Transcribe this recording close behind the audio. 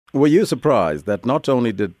Were you surprised that not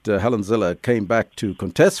only did Helen Zille came back to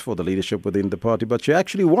contest for the leadership within the party, but she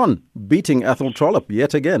actually won, beating Ethel Trollip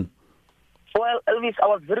yet again? Well, Elvis, I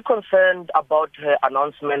was very concerned about her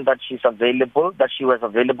announcement that she was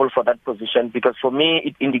available for that position, because for me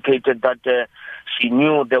it indicated that she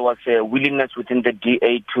knew there was a willingness within the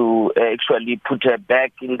DA to actually put her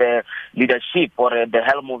back in the leadership or the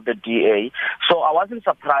helm of the DA. So I wasn't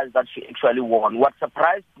surprised that she actually won. What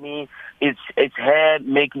surprised me is her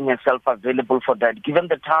making herself available for that, given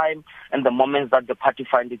the time and the moments that the party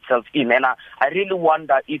finds itself in. And I really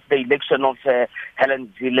wonder if the election of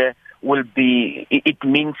Helen Zille it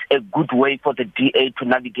means a good way for the DA to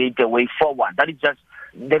navigate the way forward. That is just,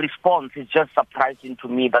 the response is just surprising to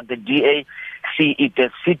me that the DA see it as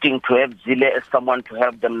fitting to have Zille as someone to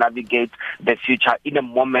help them navigate the future in a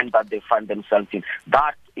moment that they find themselves in.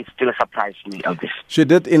 That is still a surprise to me, Elvis. She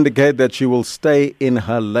did indicate that she will stay in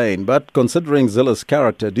her lane, but considering Zille's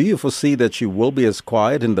character, do you foresee that she will be as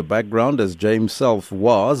quiet in the background as James Self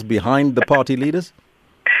was behind the party leaders?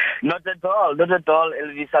 Not at all,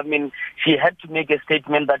 Elvis. I mean, she had to make a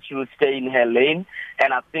statement that she would stay in her lane,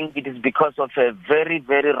 and I think it is because of a very,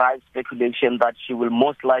 very right speculation that she will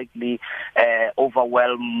most likely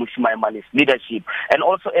overwhelm Mmusi Maimani's leadership. And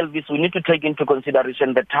also, Elvis, we need to take into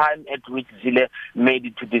consideration the time at which Zille made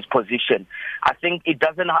it to this position. I think it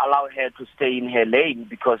doesn't allow her to stay in her lane,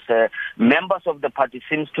 because members of the party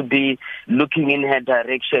seems to be looking in her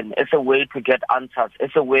direction as a way to get answers,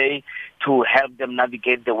 as a way to help them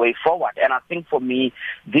navigate the way forward. And I think for me,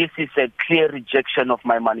 this is a clear rejection of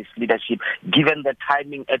Maimani's leadership, given the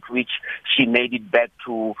timing at which she made it back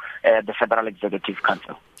to the Federal Executive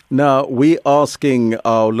Council. Now, we're asking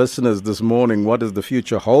our listeners this morning, what does the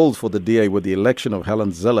future hold for the DA with the election of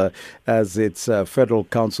Helen Zille as its Federal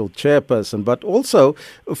Council chairperson, but also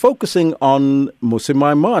focusing on Mmusi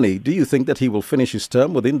Maimane. Do you think that he will finish his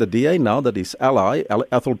term within the DA now that his ally,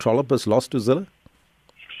 Ethel Trollip, has lost to Zille?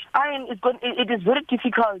 I mean, it is very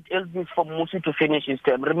difficult, Elvis, for Mmusi to finish his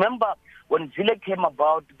term. Remember, when Zille came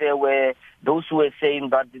about, there were those who were saying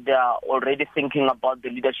that they are already thinking about the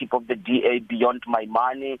leadership of the DA beyond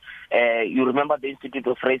Maimane. You remember the Institute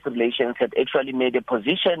of Race Relations had actually made its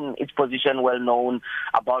position well known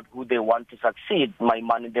about who they want to succeed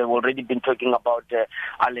Maimane. They've already been talking about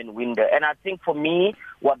Alan Winder. And I think for me,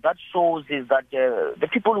 what that shows is that the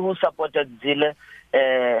people who supported Zille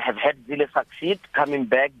have had Zille succeed coming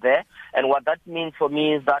back there. And what that means for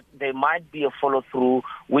me is that there might be a follow-through,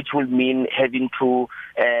 which will mean having to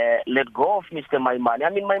let go of Mr. Maimane. I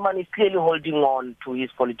mean, Maimane is clearly holding on to his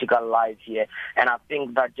political life here. And I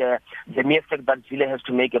think that the mere fact that Zille has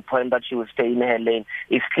to make a point that she will stay in her lane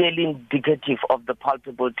is clearly indicative of the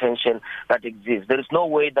palpable tension that exists. There is no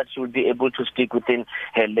way that she will be able to stick within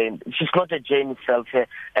her lane. She's not a James Self,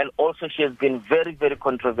 and also she has been very, very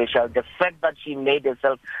controversial. The fact that she made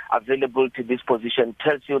herself available to this position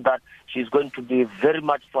tells you that she's going to be very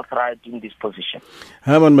much forthright in this position.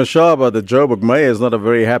 Herman Mashaba, the Joburg mayor, is not a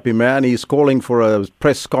very happy man. He's calling for a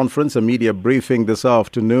press conference, a media briefing this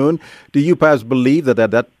afternoon. Do you perhaps believe that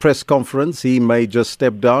at that press conference he may just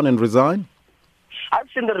step down and resign? I've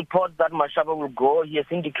seen the report that Mashaba will go. He has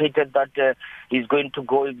indicated that he's going to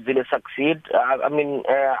go if Zille succeed.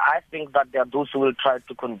 I think that there are those who will try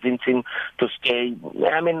to convince him to stay.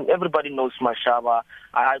 I mean, everybody knows Mashaba.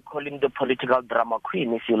 I call him the political drama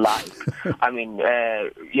queen, if you like.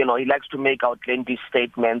 He likes to make outlandish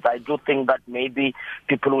statements. I do think that maybe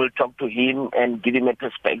people will talk to him and give him a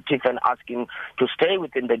perspective and ask him to stay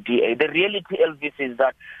within the DA. The reality, Elvis, is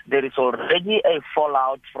that there is already a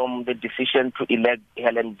fallout from the decision to elect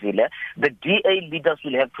Helen Zille. The DA leaders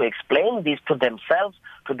will have to explain this to themselves,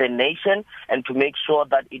 to the nation, and to make sure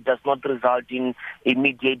that it does not result in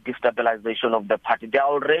immediate destabilization of the party. They are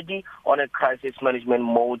already on a crisis management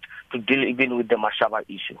mode to deal even with the Mashaba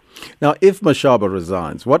issue. Now, if Mashaba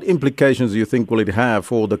resigns, what implications do you think will it have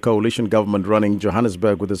for the coalition government running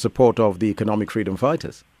Johannesburg with the support of the Economic Freedom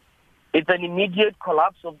Fighters? It's an immediate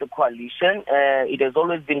collapse of the coalition. It has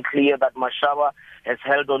always been clear that Mashaba has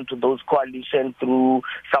held on to those coalitions through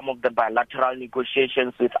some of the bilateral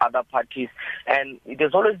negotiations with other parties. And it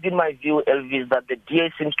has always been my view, Elvis, that the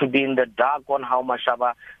DA seems to be in the dark on how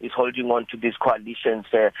Mashaba is holding on to these coalitions.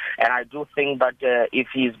 And I do think that if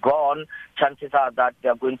he's gone, chances are that they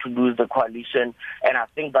are going to lose the coalition. And I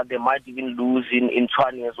think that they might even lose in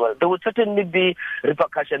Tshwane as well. There will certainly be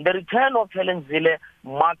repercussions. The return of Helen Zille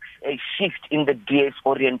marks a shift in the DA's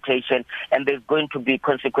orientation, and there's going to be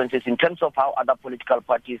consequences in terms of how other political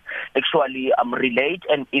parties actually relate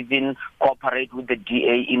and even cooperate with the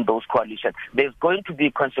DA in those coalitions. There's going to be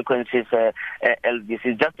consequences, Elvis.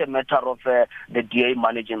 It's just a matter of the DA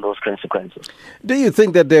managing those consequences. Do you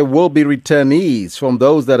think that there will be returnees from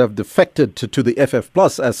those that have defected to the FF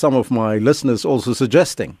Plus, as some of my listeners also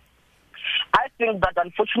suggesting? I think that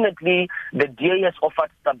unfortunately the DA has offered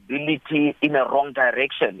stability in a wrong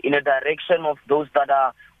direction, in a direction of those that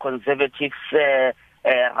are conservatives,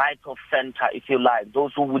 right of center, if you like,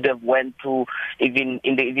 those who would have went to even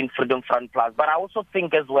Freedom Front Plus. But I also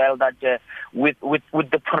think as well that with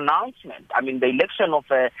the pronouncement, I mean the election of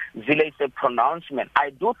Zille is a pronouncement. I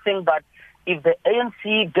do think that if the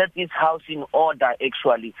ANC gets its house in order,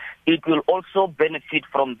 actually, it will also benefit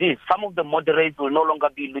from this. Some of the moderates will no longer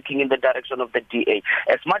be looking in the direction of the DA.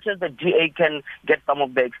 As much as the DA can get some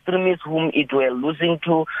of the extremists whom it were losing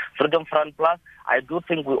to Freedom Front Plus, I do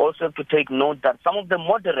think we also have to take note that some of the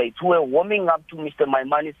moderates who are warming up to Mr.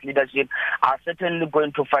 Maimani's leadership are certainly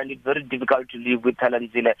going to find it very difficult to live with Helen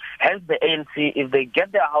Zille. Hence, the ANC, if they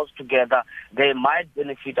get their house together, they might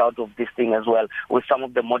benefit out of this thing as well, with some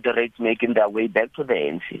of the moderates making their way back to the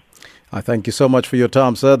ANC. I thank you so much for your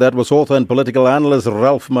time, sir. That was author and political analyst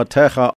Ralph Matega